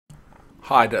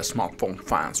Hi there smartphone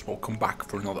fans, welcome back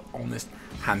for another honest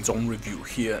hands-on review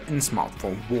here in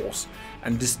Smartphone Wars,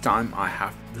 and this time I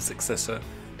have the successor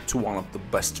to one of the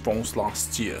best phones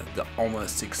last year, the Honor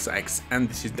 6X, and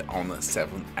this is the Honor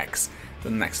 7X, the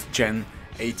next gen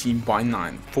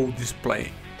 18:9 full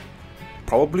display,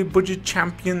 probably budget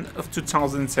champion of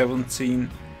 2017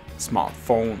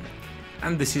 smartphone,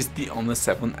 and this is the Honor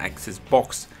 7X's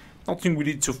box. Nothing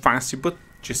really too fancy, but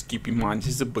just keep in mind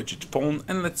this is a budget phone,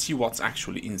 and let's see what's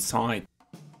actually inside.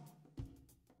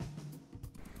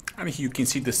 And here you can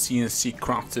see the CNC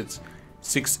crafted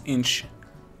 6-inch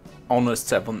Honor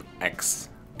 7X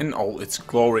in all its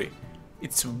glory.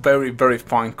 It's very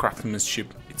fine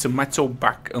craftsmanship. It's a metal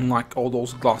back, unlike all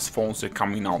those glass phones that are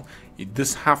coming out. It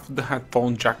does have the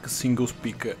headphone jack, a single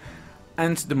speaker,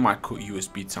 and the micro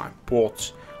USB type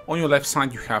port. On your left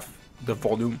side you have the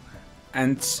volume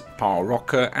and power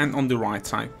rocker, and on the right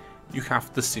side you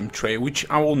have the SIM tray, which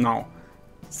I will now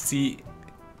see.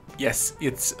 Yes,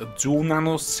 it's a dual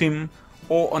nano SIM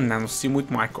or a nano SIM with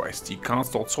micro SD card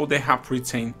slot, so they have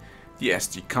retained the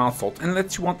SD card slot. And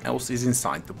let's see what else is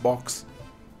inside the box.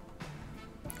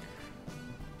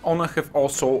 Honor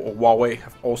Huawei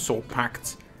have also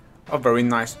packed a very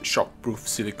nice shockproof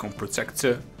silicone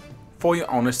protector for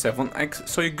your Honor 7X,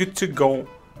 so you're good to go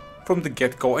from the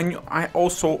get-go. And I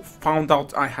also found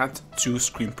out I had two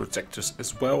screen protectors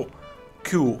as well.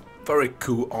 Cool, very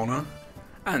cool Honor.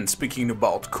 And speaking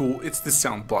about cool, it's the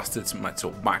sound blasted metal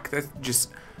back that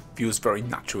just feels very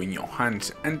natural in your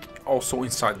hand. And also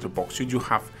inside the box you do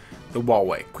have the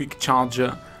Huawei quick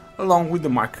charger along with the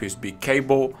micro USB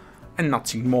cable and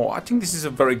nothing more. I think this is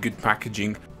a very good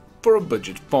packaging for a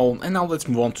budget phone. And now let's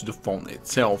move on to the phone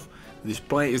itself. The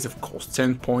display is of course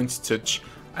 10-point touch,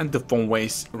 and the phone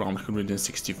weighs around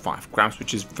 165 grams,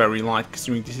 which is very light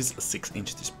considering this is a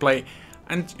 6-inch display.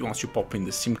 And once you pop in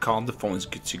the SIM card, the phone is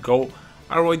good to go.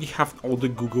 I already have all the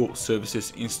Google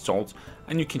services installed,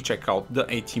 and you can check out the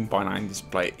 18:9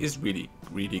 display is really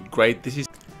great. This is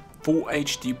Full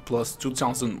HD plus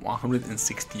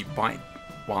 2160 by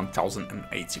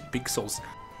 1080 pixels,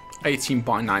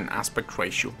 18:9 aspect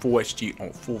ratio, Full HD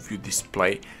or full view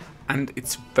display, and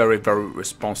it's very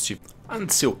responsive and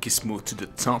silky smooth to the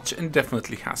touch, and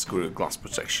definitely has Gorilla Glass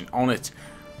protection on it.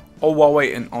 All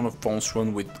Huawei and Honor phones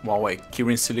run with Huawei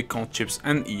Kirin silicon chips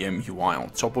and EMUI on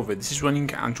top of it. This is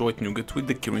running Android Nougat with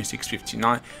the Kirin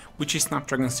 659, which is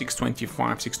Snapdragon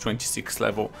 625, 626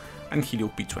 level and Helio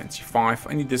P25,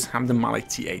 and it does have the Mali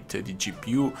T830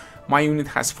 GPU. My unit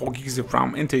has 4GB of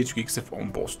RAM and 32GB of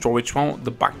onboard storage, while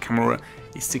the back camera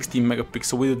is 16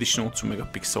 megapixel with additional 2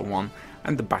 megapixel one,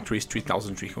 and the battery is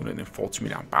 3340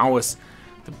 mAh.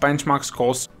 The benchmark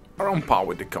scores are on par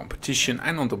with the competition,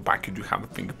 and on the back you do have a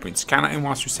fingerprint scanner, and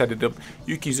once you set it up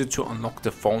you can use it to unlock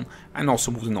the phone and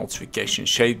also move the notification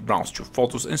shade, browse through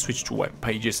photos and switch to web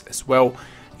pages as well.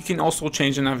 You can also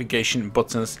change the navigation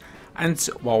buttons, and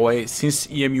Huawei, since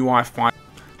EMUI 5,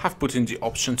 have put in the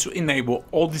option to enable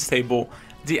or disable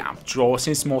the app drawer,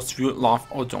 since most of you love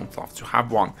or don't love to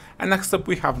have one. And next up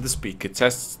we have the speaker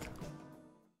test.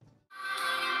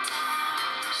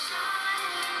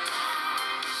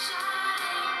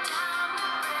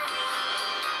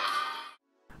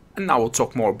 And now we'll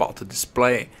talk more about the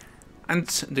display. And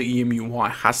the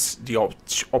EMUI has the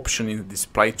option in the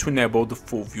display to enable the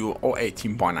full view or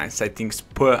 18:9 settings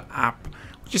per app,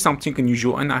 which is something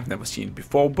unusual and I've never seen it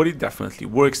before, but it definitely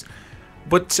works.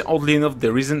 But oddly enough,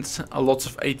 there isn't a lot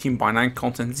of 18:9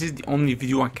 content. This is the only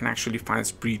video I can actually find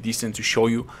that's pretty decent to show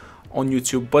you on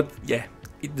YouTube, but yeah,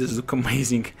 it does look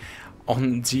amazing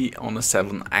on the Honor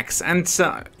 7X. And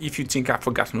if you think I've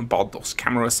forgotten about those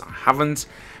cameras, I haven't.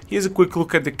 Here's a quick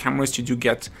look at the cameras. You do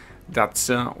get that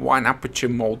wide aperture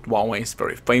mode Huawei is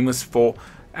very famous for,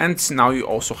 and now you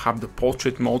also have the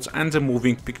portrait mode and the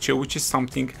moving picture, which is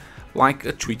something like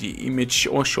a 3D image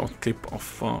or a short clip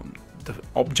of the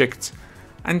object.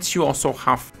 And you also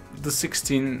have the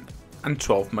 16 and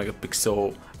 12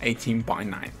 megapixel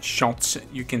 18:9 shots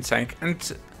you can take, and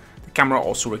the camera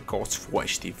also records Full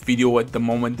HD video. At the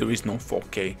moment there is no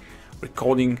 4K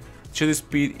recording. Shutter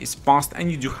speed is fast, and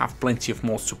you do have plenty of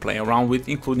modes to play around with,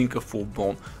 including a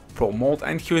full-blown Pro mode.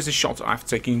 And here is a shot I've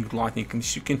taken with lightning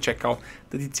conditions. You can check out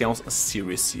the details are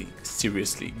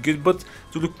seriously good. But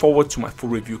to look forward to my full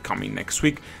review coming next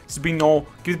week. This has been all.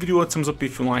 Give the video a thumbs up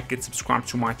if you like it, subscribe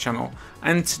to my channel,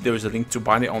 and there is a link to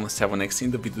buy the Honor 7X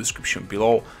in the video description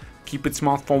below. Keep it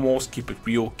smartphone wars, keep it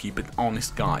real, keep it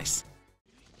honest, guys.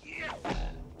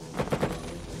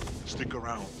 Stick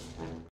around.